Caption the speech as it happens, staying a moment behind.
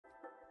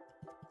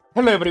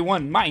Hello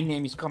everyone, my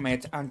name is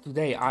Comet and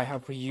today I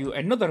have for you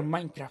another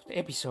Minecraft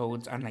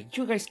episode, and like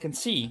you guys can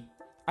see,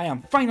 I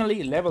am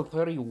finally level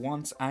 30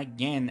 once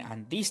again,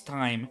 and this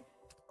time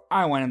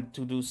I wanted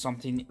to do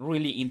something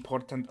really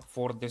important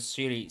for the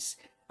series.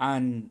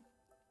 And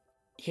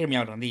hear me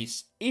out on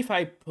this. If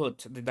I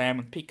put the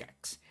diamond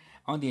pickaxe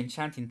on the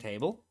enchanting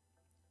table,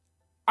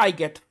 I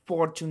get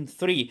fortune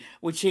 3,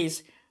 which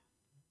is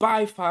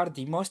by far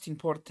the most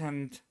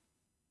important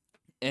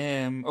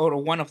or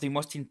one of the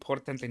most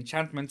important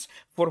enchantments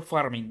for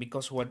farming,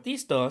 because what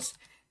this does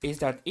is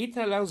that it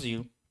allows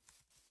you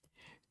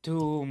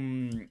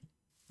to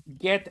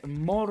get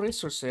more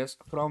resources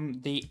from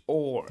the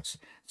ores.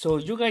 So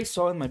you guys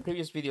saw in my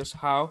previous videos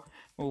how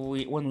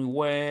when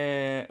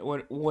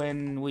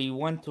we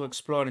went to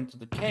explore into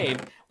the cave,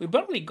 we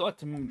barely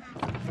got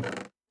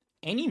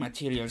any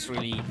materials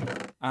really,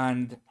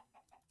 and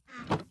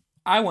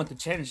I want to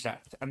change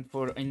that. And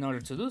in order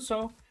to do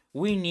so,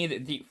 we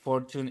need the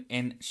fortune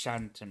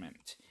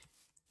enchantment.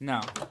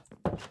 Now,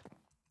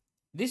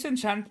 this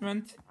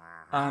enchantment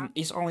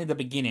is only the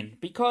beginning,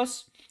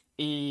 because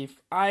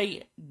if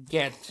I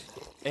get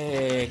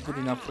a good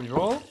enough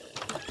reroll,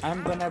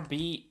 I'm gonna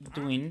be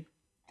doing...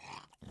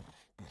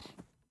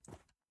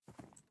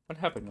 What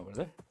happened over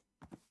there?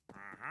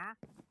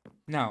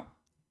 Now,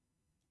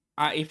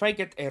 if I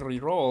get a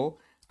reroll,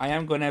 I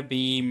am gonna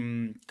be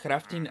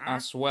crafting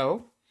as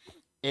well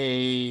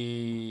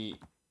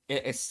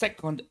a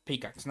second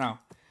pickaxe. Now,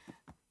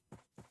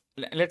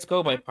 let's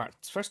go by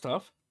parts. First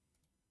off,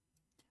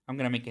 I'm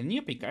gonna make a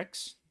new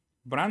pickaxe,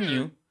 brand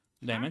new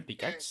diamond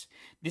pickaxe.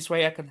 This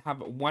way I can have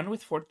one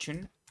with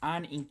fortune,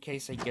 and in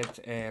case I get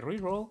a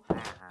reroll,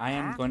 I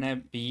am gonna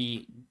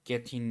be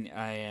getting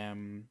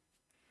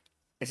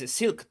as a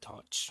silk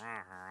touch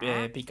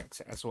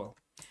pickaxe as well.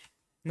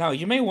 Now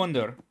you may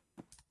wonder,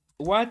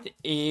 what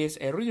is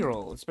a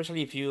reroll,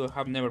 especially if you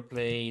have never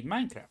played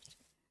Minecraft.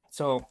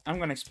 So I'm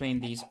gonna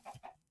explain this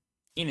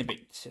in a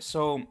bit.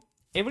 So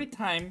every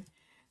time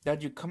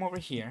that you come over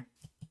here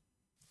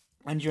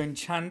and you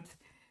enchant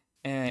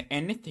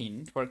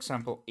anything, for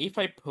example, if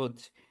I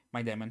put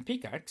my diamond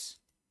pickaxe,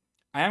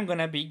 I am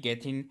gonna be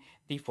getting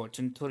the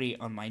fortune 3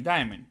 on my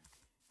diamond.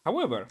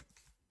 However,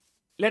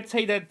 let's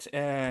say that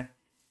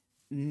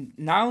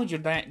now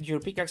your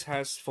pickaxe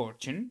has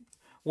fortune.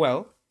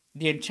 Well,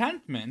 the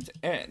enchantment,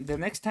 the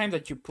next time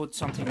that you put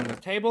something on the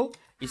table,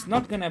 it's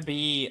not gonna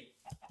be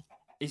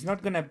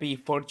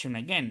fortune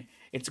again.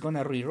 It's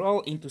gonna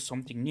reroll into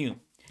something new.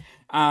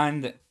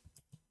 And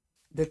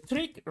the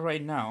trick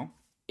right now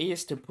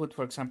is to put,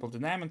 for example, the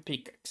diamond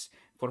pickaxe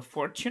for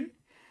fortune,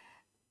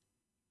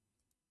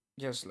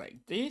 just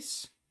like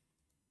this.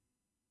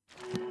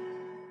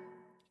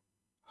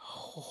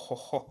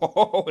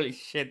 Holy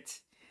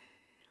shit.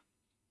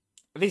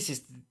 This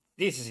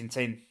is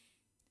insane.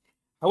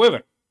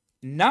 However,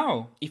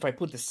 now if I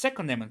put the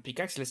second diamond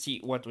pickaxe, let's see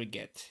what we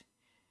get.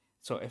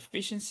 So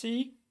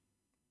efficiency.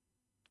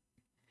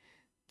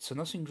 So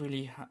nothing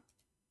really.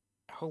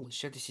 Holy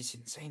shit, this is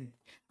insane.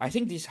 I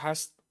think this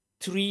has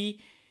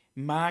 3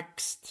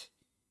 maxed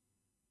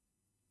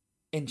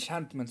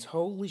enchantments.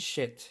 Holy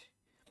shit.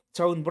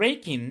 So in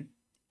breaking,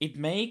 it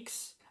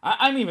makes...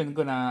 I'm even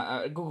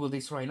gonna Google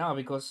this right now,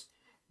 because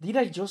did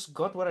I just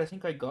got what I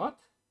think I got?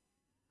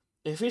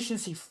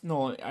 Efficiency,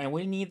 no, I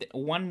will need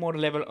one more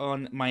level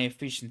on my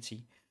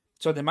efficiency.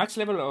 So the max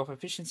level of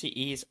efficiency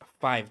is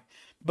 5,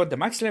 but the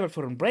max level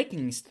for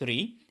unbreaking is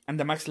 3, and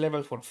the max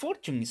level for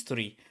fortune is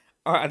 3,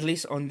 or at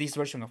least on this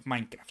version of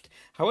Minecraft.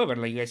 However,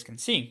 like you guys can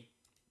see,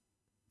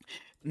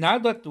 now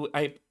that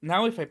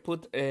if I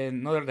put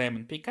another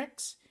diamond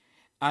pickaxe,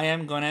 I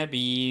am gonna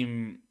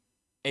be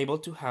able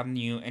to have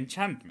new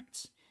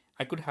enchantments.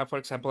 I could have, for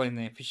example, an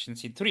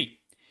efficiency 3.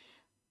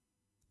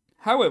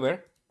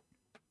 However,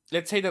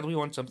 let's say that we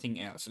want something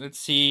else. Let's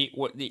see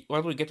what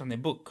we get on the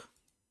book.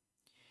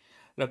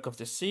 Luck of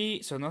the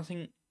Sea, so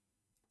nothing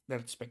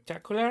that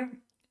spectacular.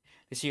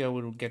 Let's see what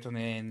we'll get on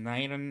an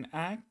iron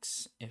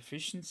axe,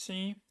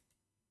 efficiency.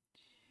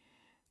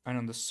 And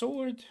on the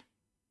sword,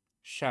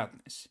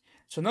 sharpness.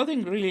 So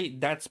nothing really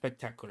that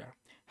spectacular.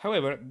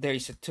 However, there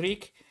is a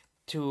trick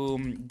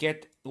to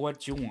get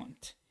what you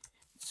want.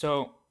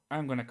 So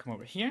I'm gonna come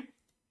over here.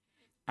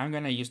 I'm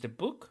gonna use the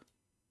book.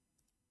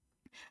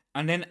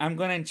 And then I'm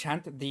gonna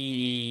enchant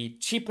the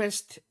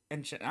cheapest.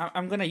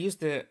 I'm gonna use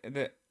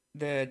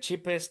the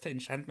cheapest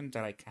enchantment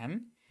that I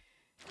can.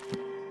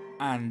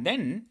 And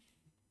then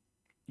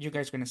you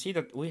guys are gonna see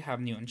that we have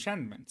new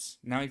enchantments.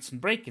 Now it's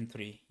breaking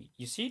 3.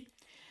 You see?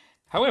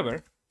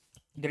 However,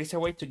 there is a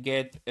way to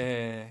get.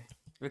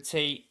 Let's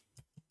say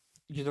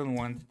you don't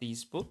want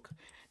this book.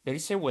 There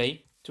is a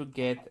way to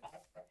get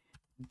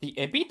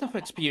a bit of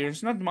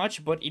experience, not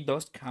much, but it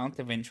does count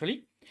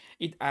eventually.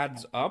 It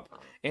adds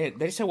up.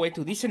 There is a way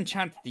to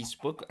disenchant this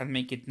book and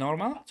make it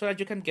normal, so that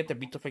you can get a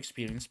bit of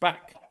experience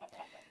back.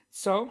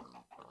 So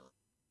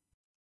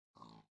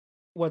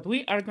what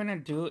we are gonna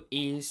do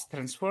is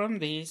transform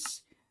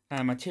these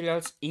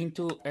materials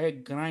into a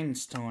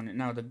grindstone.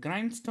 Now the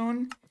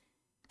grindstone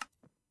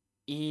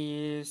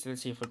is,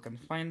 let's see if we can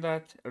find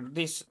that,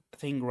 this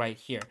thing right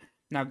here.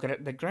 Now,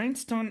 the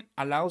grindstone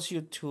allows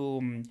you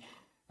to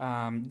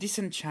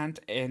disenchant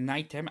an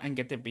item and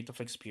get a bit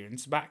of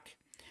experience back.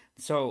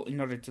 So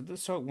in order to do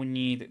so, we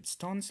need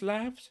stone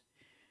slabs,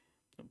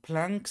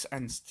 planks,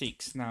 and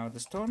sticks. Now, the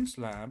stone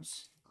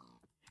slabs,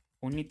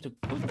 we need to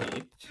put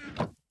it.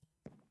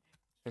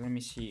 So let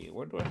me see,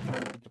 what do I have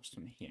a bit of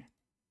stone here?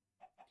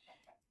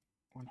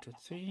 1, 2,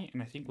 3,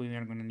 and I think we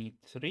are gonna need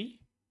 3.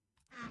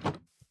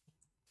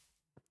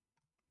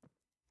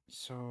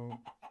 So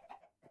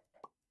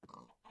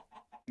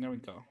there we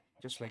go,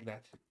 just like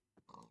that.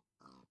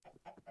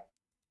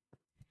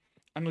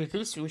 And with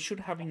this, we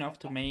should have enough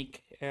to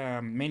make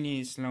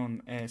many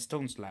stone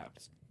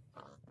slabs.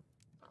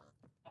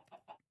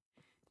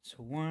 So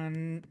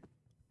 1,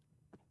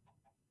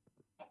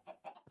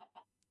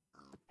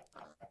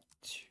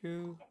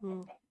 2,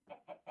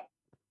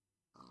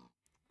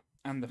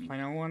 and the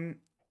final one.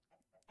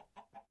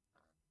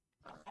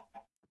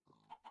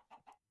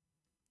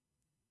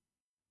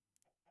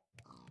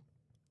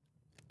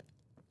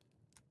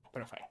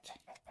 Perfect.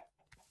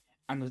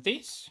 And with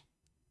this,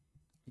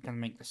 we can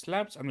make the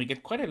slabs, and we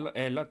get quite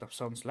a lot of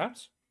stone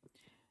slabs.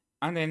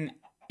 And then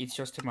it's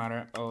just a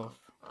matter of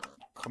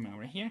coming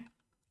over here,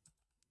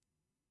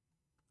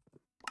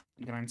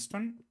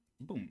 grindstone,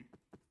 boom.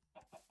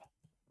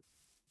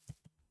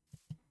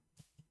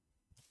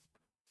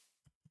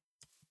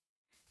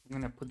 I'm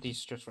gonna put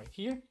this just right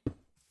here.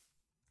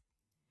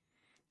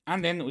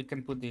 And then we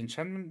can put the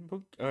enchantment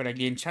book, or like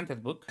the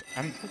enchanted book,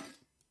 and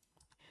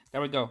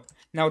there we go.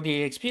 Now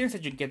the experience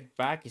that you get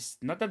back is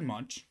not that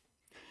much,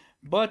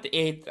 but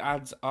it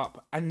adds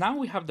up. And now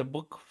we have the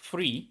book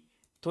free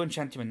to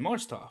enchant even more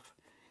stuff.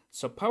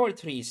 So power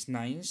 3 is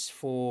nice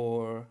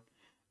for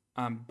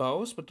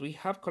bows, but we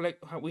have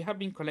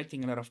been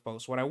collecting a lot of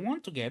bows. What I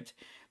want to get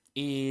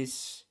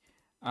is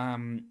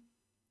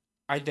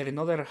either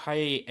another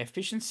high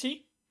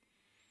efficiency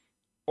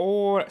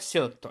or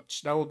silk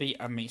touch. That will be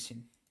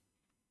amazing.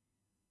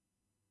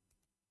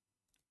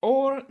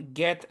 Or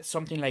get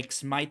something like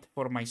smite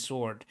for my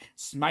sword.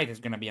 Smite is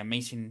gonna be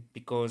amazing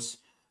because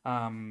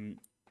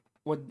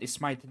what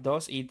smite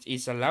does, it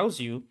is allows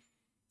you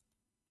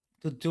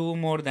to do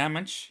more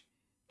damage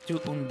to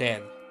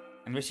undead,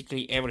 and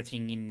basically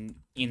everything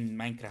in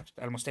Minecraft,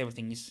 almost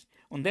everything is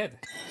undead,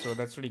 so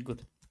that's really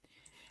good.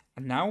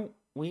 And now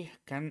we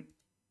can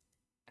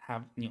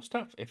have new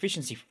stuff.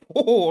 Efficiency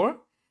 4.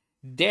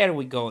 There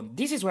we go.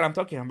 This is what I'm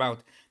talking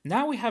about.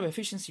 Now we have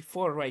efficiency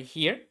 4 right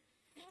here.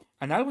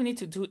 And all we need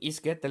to do is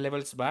get the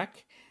levels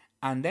back,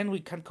 and then we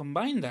can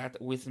combine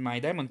that with my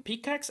diamond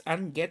pickaxe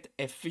and get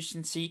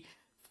efficiency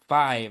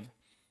 5.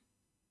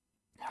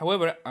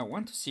 However, I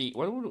want to see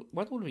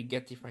what would we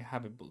get if I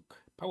have a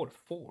book? Power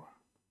 4.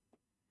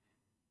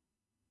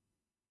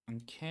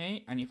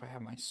 Okay, and if I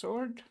have my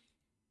sword,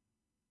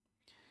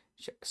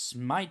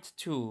 smite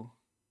 2.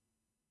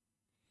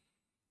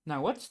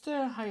 Now, what's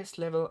the highest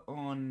level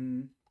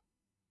on?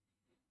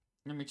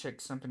 Let me check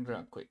something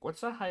real quick.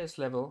 What's the highest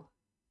level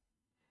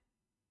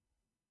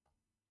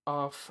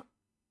of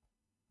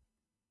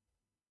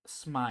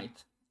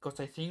smite? Because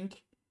I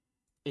think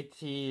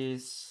it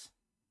is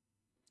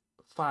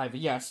 5.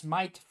 Yeah,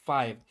 smite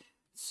 5.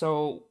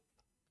 So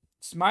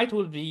smite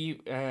will be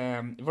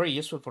very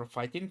useful for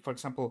fighting. For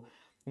example,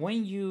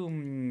 when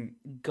you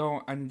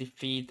go and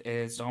defeat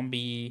a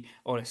zombie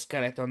or a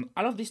skeleton,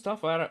 all of this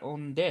stuff are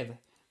undead,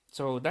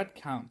 so that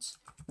counts.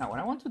 Now, what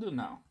I want to do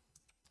now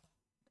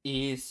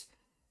is,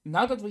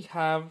 now that we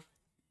have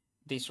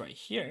this right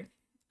here,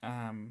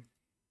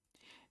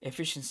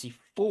 efficiency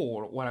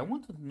 4, what I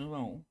want to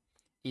know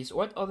is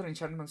what other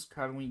enchantments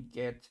can we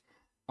get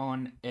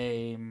on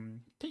a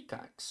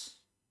pickaxe.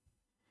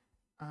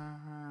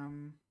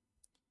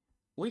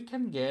 We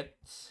can get,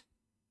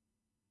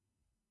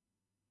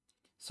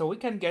 so we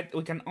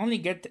can only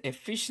get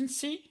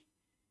efficiency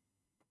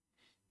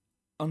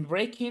on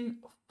breaking,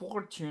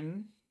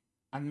 fortune,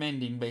 and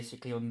mending,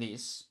 basically, on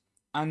this.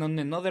 And on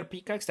another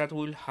pickaxe that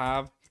will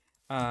have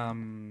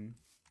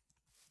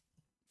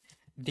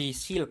the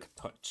silk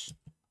touch.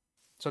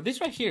 So this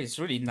right here is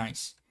really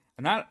nice.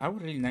 And I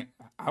would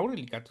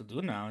really got to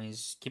do now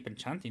is keep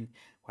enchanting.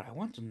 What I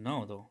want to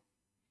know though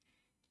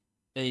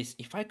is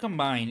if I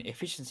combine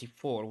efficiency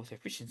 4 with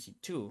efficiency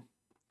 2.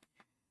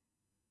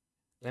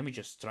 Let me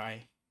just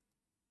try.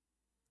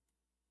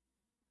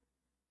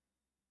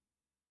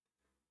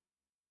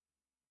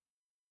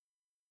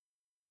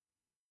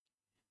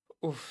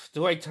 Oof,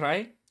 do I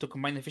try to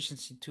combine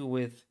efficiency 2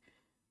 with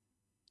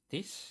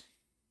this?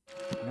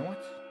 You know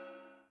what?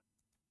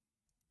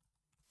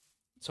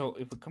 So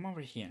if we come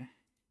over here.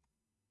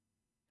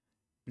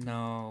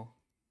 No.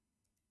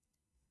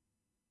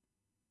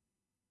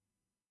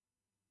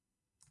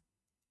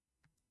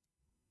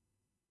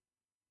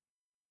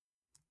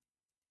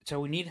 So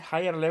we need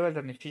higher level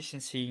than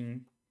efficiency.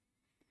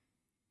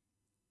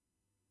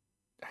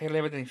 Higher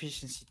level than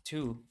efficiency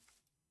 2.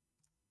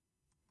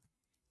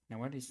 Now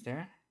what is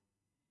there?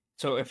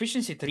 So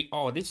efficiency 3.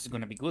 Oh, this is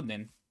gonna be good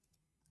then.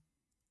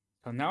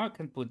 So now I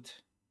can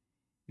put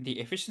the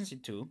efficiency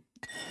 2,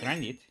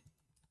 grind it,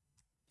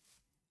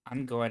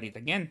 and go at it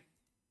again.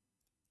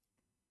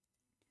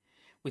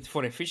 With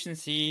 4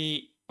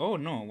 efficiency... Oh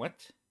no,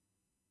 what?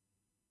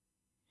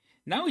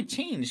 Now it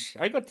changed.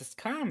 I got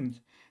scammed.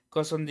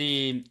 Because on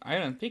the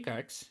iron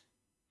pickaxe,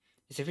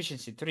 it's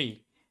efficiency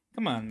 3.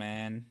 Come on,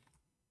 man.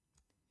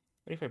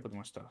 What if I put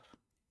more stuff?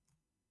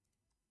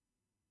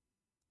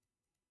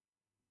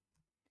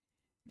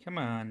 Come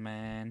on,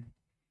 man.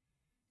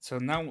 So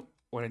now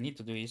what I need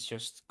to do is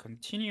just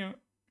continue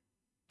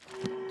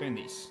doing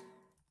this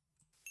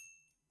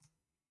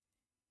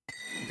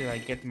until I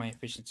get my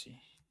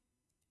efficiency.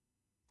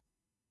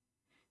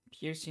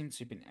 Piercing,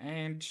 sweeping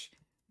edge.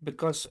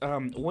 Because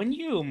when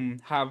you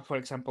have, for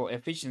example,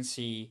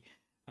 efficiency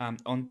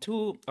on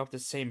 2 of the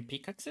same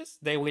pickaxes,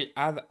 they will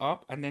add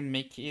up and then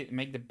make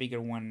the bigger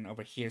one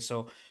over here.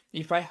 So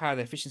if I had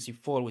efficiency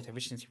 4 with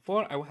efficiency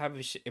 4, I would have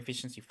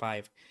efficiency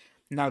 5.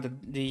 Now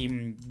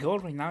the goal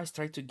right now is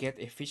try to get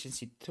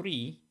efficiency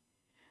 3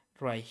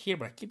 right here,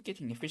 but I keep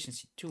getting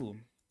efficiency 2.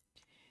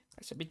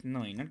 That's a bit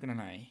annoying, not gonna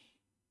lie.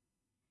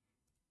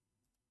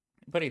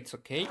 But it's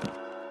okay.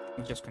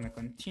 I'm just gonna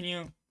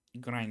continue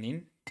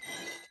grinding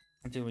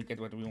until we get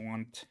what we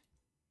want.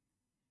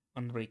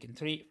 Unbreaking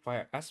 3,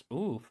 fire as...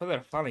 Ooh,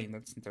 further falling,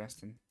 that's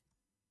interesting.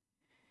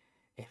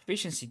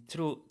 Efficiency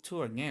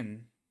 2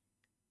 again.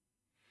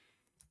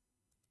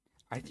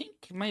 I think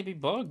it might be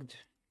bugged.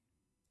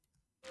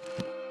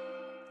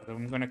 But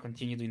I'm gonna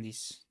continue doing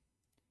this.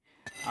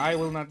 I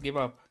will not give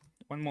up.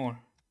 One more.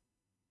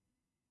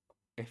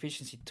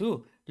 Efficiency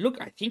 2. Look,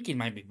 I think it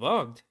might be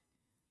bugged.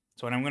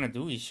 So what I'm gonna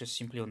do is just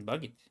simply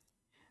unbug it.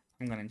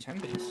 I'm gonna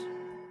enchant this.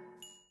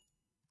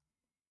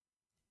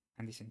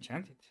 And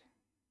disenchant it.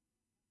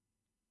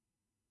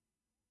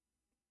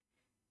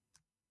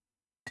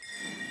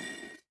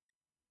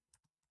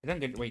 I don't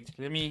get... Wait,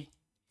 let me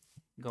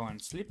go and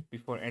sleep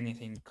before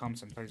anything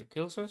comes and tries to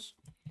kill us.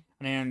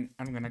 And then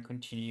I'm gonna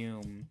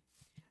continue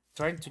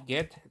trying to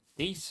get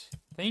this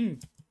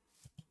thing.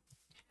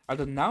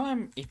 Although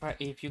now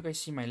if you guys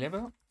see my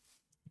level,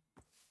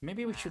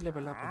 maybe we should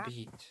level up a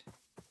bit.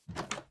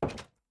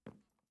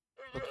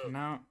 Okay,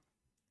 now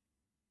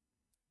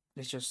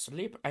let's just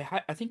sleep.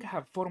 I think I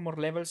have 4 more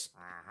levels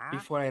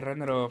before I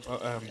run out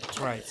of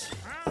tries.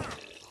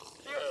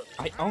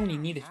 I only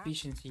need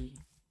efficiency.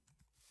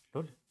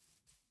 Lol.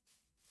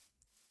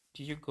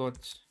 You got...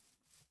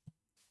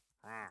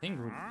 I think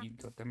you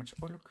got damage.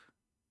 Oh, look.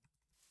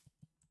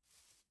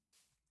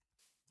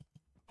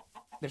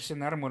 There's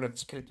an armored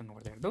skeleton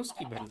over there. Those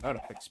give a lot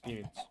of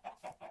experience.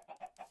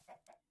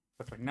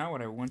 But right now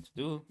what I want to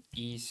do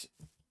is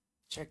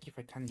check if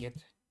I can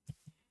get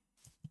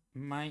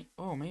my...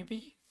 Oh,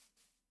 maybe?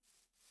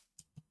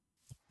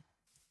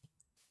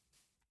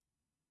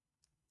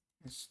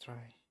 Let's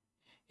try.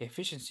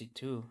 Efficiency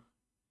 2.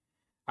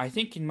 I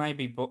think it might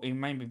be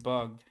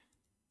bugged.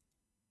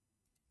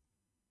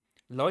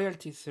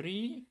 Loyalty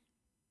 3.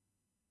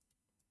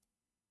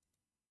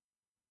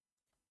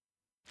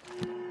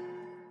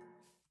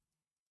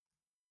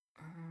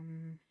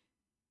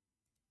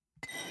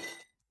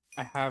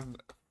 I have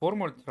 4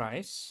 more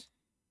tries.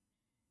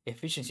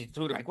 Efficiency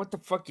 2. Like, what the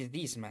fuck is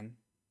this, man?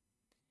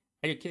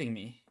 Are you kidding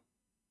me?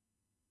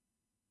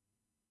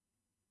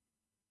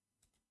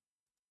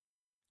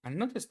 And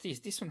notice this.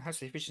 This one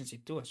has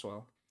efficiency 2 as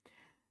well.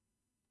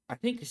 I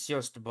think it's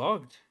just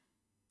bugged.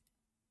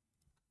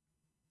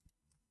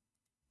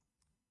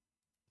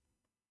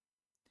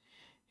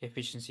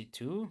 Efficiency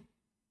 2.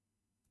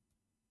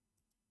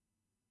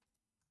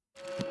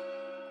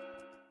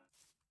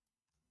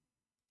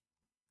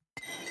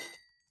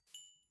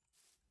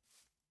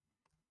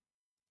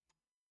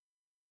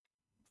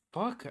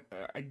 Fuck,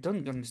 I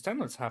don't understand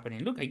what's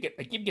happening. Look, I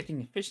keep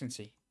getting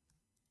efficiency.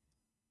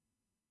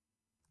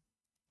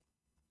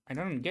 I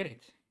don't get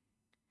it.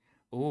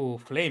 Oh,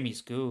 flame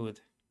is good.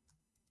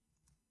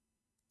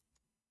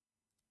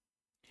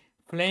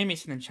 Flame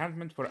is an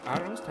enchantment for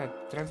arrows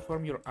that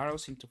transform your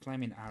arrows into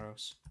flaming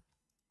arrows.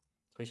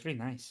 So it's really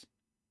nice.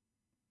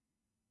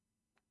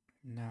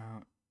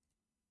 Now,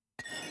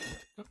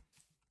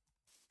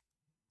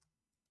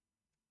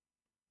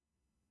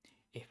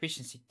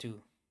 efficiency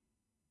 2.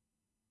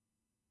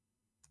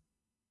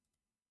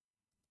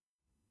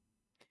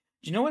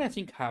 Do you know what I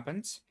think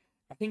happens?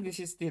 I think this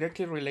is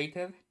directly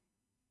related.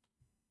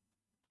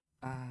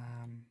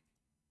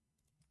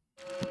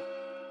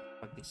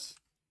 Like this.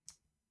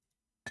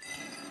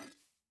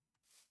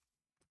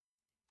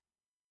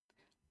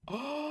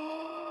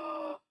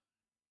 Oh!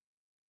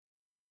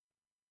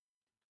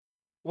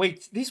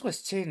 Wait, this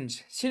was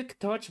changed. Silk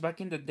Touch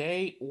back in the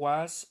day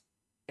was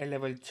a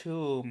level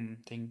 2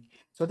 thing.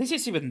 So this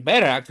is even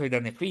better actually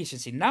than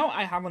efficiency. Now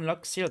I have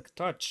unlocked Silk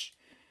Touch.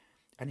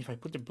 And if I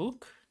put the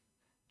book,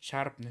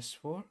 sharpness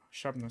 4.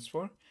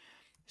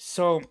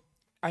 So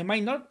I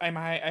might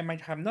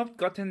have not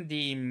gotten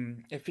the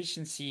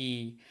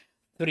efficiency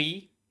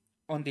 3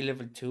 on the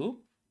level 2.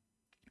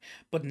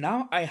 But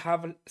now I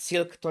have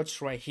Silk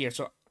Touch right here.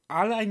 So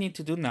all I need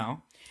to do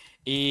now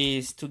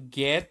is to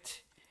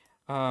get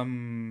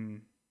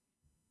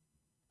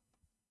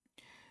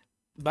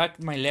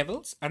back my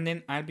levels, and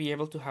then I'll be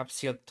able to have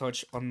Silk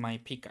Touch on my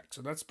pickaxe.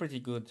 So that's pretty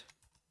good.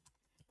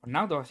 For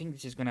now, though, I think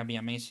this is gonna be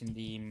amazing.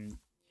 The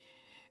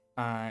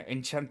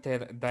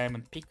enchanted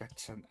diamond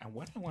pickaxe. And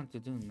what I want to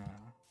do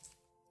now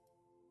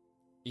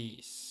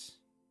is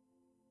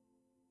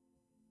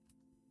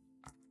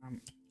um,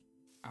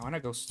 I want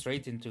to go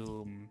straight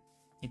into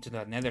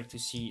the Nether to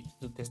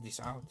test this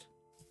out.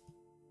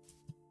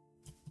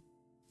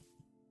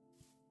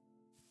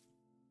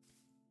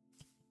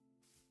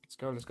 Let's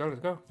go. Let's go. Let's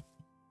go.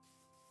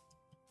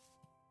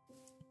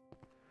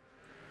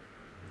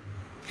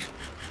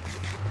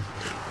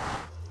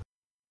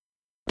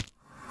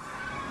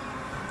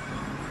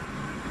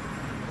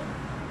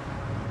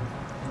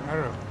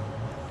 Arrow.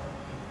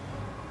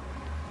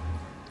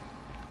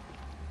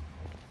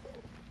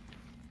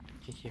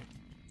 Okay, here.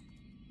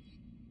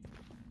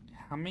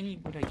 How many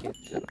would I get?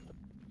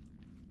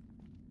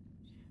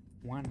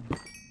 One.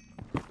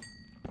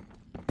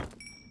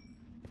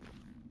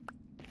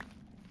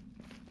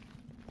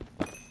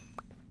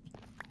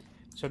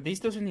 So this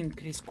doesn't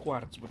increase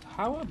quartz, but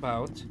how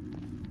about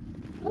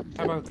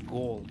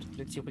gold?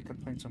 Let's see if we can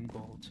find some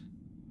gold.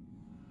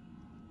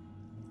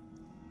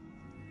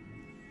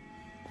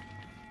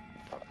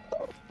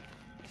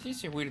 This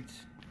is a weird.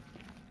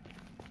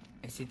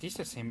 Is it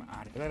the same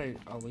area that I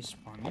always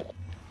spawn in? I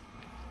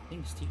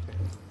think it's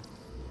different.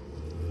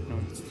 No,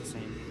 it's the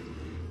same.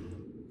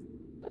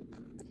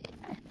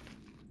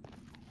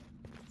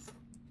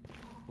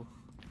 Oof.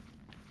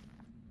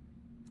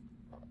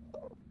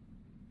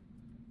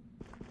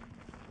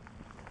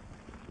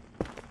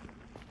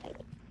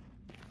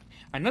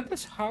 I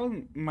notice how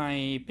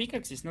my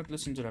pickaxe is not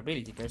losing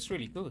durability. That's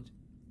really good.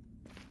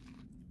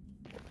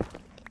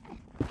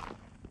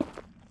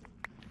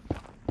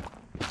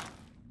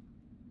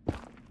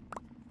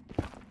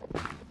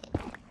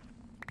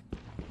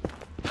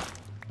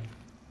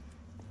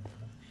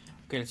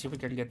 Okay, let's see if we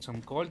can get some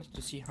gold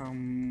to see how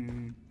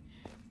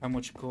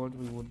much gold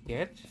we would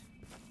get.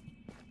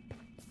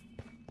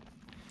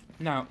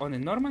 Now, on a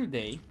normal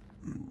day,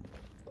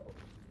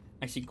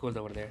 I see gold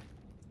over there.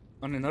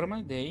 On a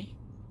normal day,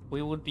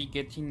 we would be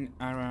getting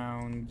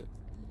around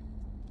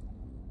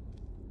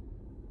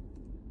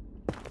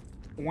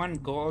 1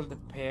 gold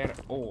per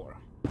ore.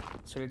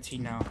 So let's see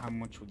now how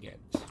much we get.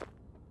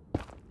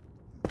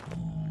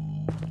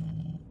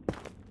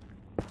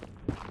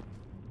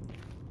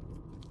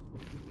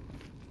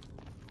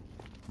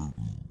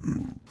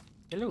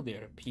 Hello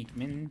there,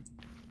 pigman.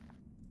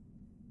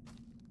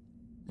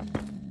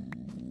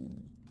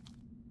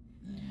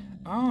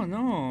 Oh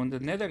no, the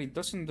nether it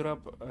doesn't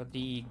drop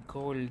the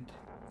gold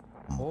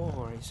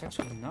ore, it's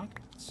actually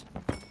nuggets.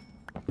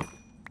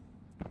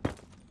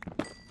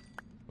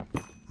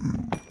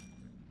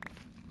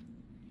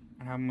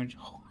 And how much?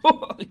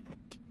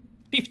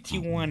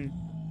 51.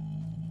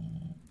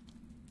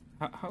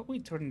 How we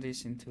turn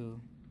this into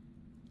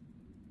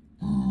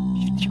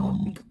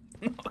 51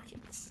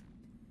 nuggets?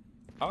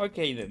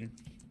 Okay then.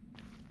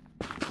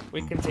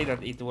 We can say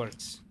that it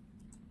works.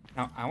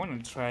 Now I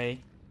want to try.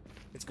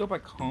 Let's go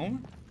back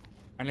home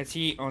and let's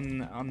see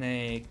on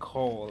a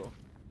coal.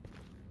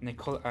 On a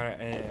coal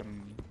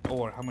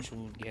ore how much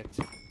we'll get.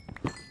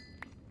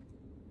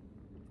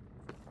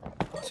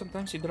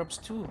 Sometimes it drops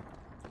 2.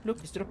 Look,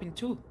 it's dropping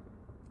 2.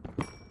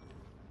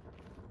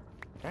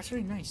 That's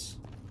very nice.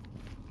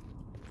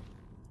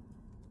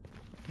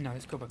 Now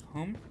let's go back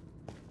home.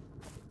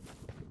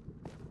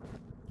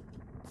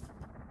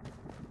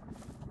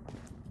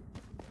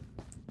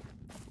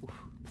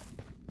 Oof.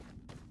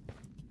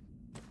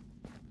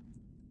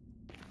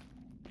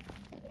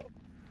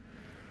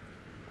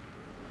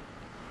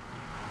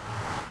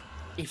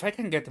 If I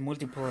can get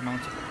multiple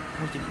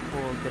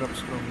drops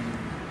from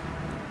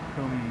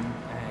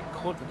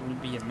code, that will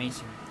be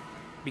amazing.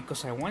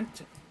 Because I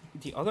went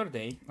the other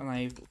day and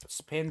I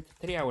spent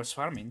 3 hours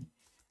farming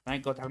and I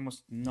got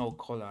almost no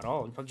coal at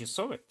all. In fact, you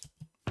saw it.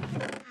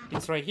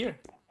 It's right here.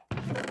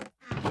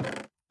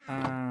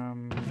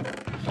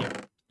 Here.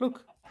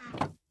 Look.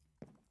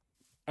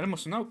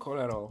 Almost no coal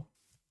at all.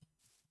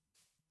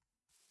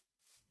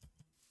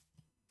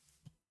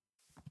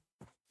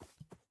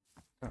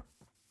 So,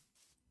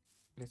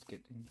 let's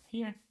get in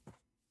here.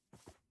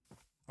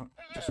 Oh,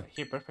 just right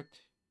here,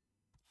 perfect.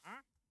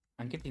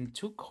 I'm getting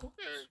 2 coals.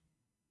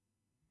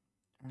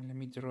 And let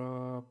me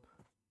drop.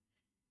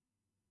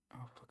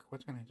 Oh fuck!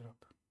 What can I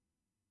drop?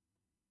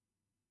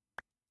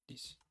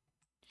 This.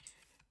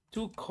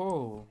 2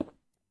 coal.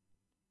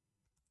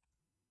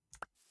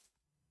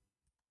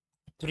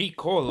 3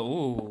 coal.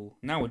 Ooh,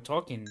 now we're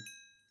talking.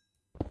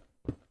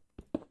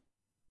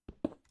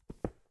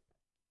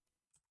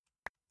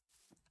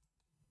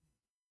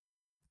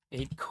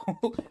 Eight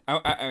coal.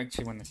 I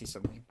actually want to see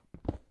something.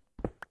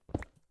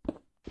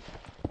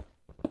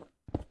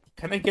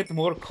 Can I get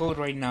more coal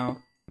right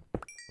now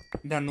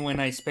than when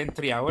I spent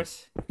 3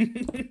 hours?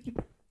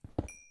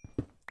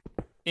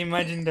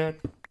 Imagine that.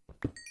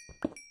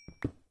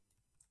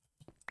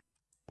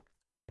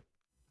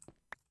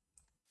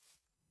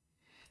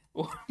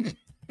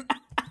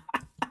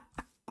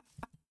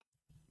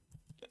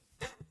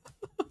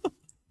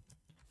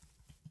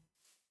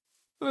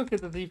 Look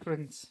at the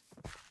difference.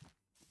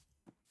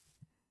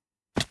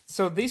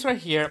 So this right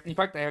here, in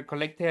fact, I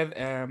collected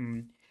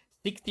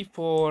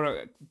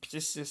 64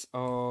 pieces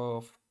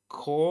of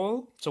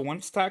coal. So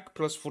 1 stack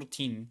plus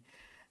 14.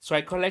 So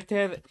I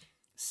collected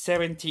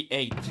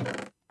 78.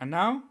 And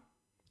now,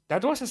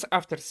 that was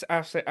after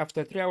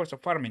 3 hours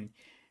of farming.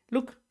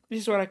 Look,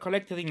 this is what I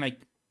collected in like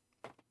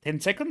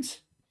 10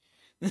 seconds.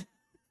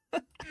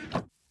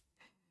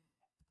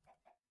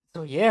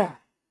 So yeah.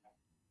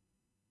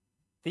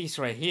 This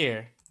right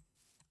here.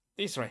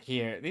 This right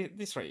here.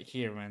 This right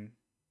here, man.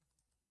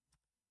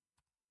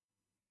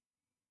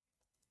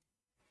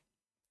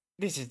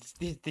 This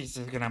is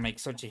gonna make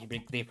such a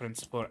big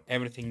difference for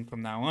everything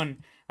from now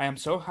on. I am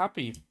so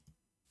happy.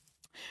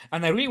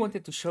 And I really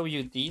wanted to show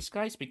you these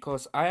guys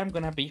because I am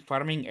gonna be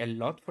farming a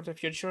lot for the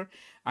future,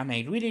 and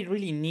I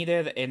really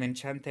needed an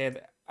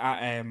enchanted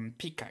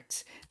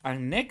pickaxe.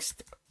 And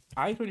next,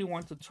 I really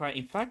want to try.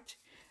 In fact,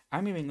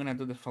 I'm even gonna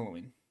do the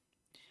following.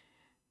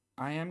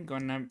 I am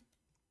gonna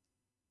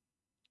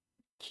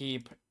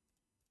keep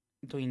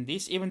doing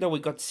this, even though we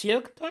got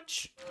silk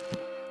touch.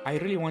 I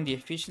really want the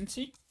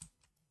efficiency.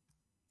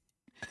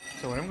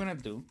 So what I'm gonna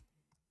do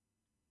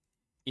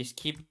is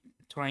keep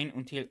trying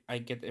until I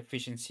get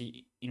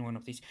efficiency in one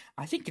of these.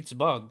 I think it's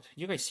bugged.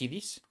 You guys see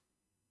this?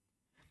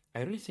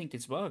 I really think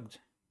it's bugged.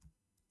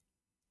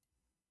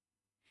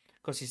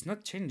 Because it's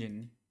not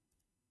changing.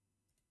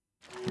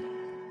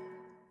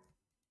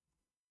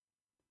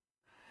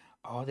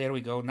 Oh, there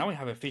we go. Now we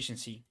have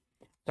efficiency.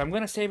 So I'm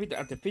gonna save it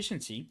at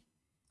efficiency.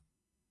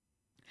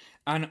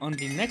 And on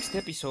the next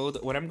episode,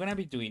 what I'm gonna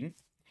be doing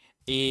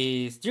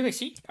is, do you guys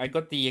see? I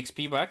got the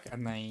XP back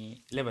and I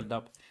leveled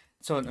up.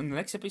 So in the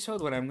next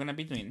episode, what I'm gonna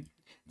be doing,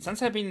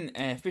 since I've been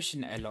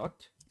fishing a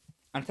lot,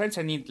 and since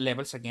I need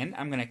levels again,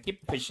 I'm gonna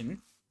keep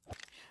fishing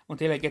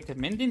until I get the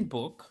mending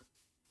book,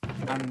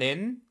 and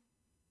then,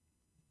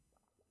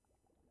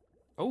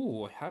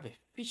 oh, I have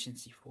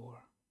efficiency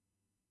 4.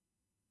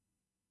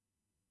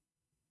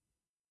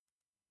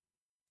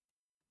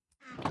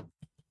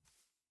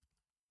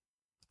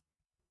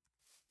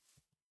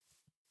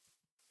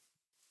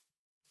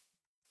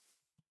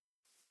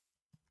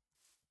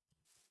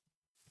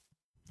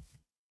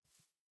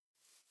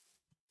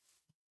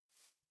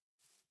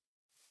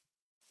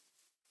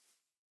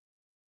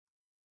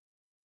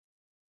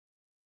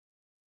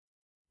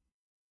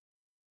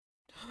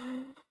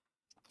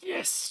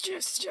 Yes.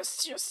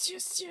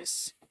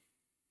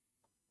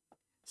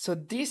 So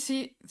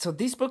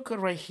this book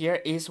right here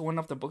is one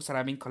of the books that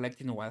I've been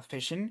collecting while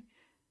fishing.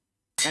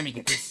 Let me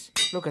get this.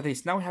 Look at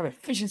this. Now we have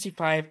efficiency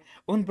 5,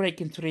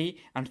 unbreaking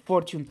 3, and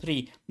fortune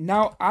 3.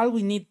 Now all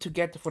we need to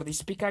get for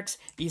this pickaxe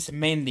is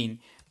mending.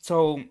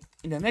 So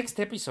in the next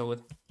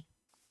episode,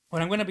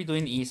 what I'm gonna be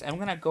doing is I'm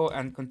gonna go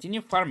and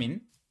continue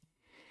farming,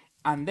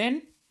 and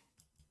then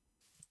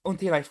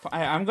until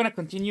I'm gonna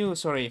continue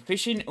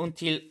fishing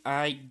until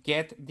I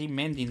get the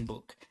mending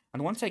book.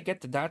 And once I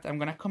get that, I'm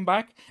gonna come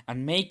back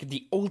and make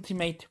the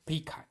ultimate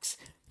pickaxe.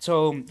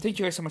 So thank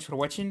you guys so much for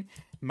watching.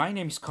 My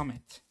name is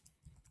Comet,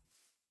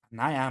 and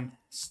I am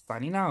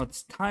signing out.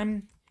 It's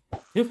time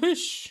to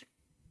fish.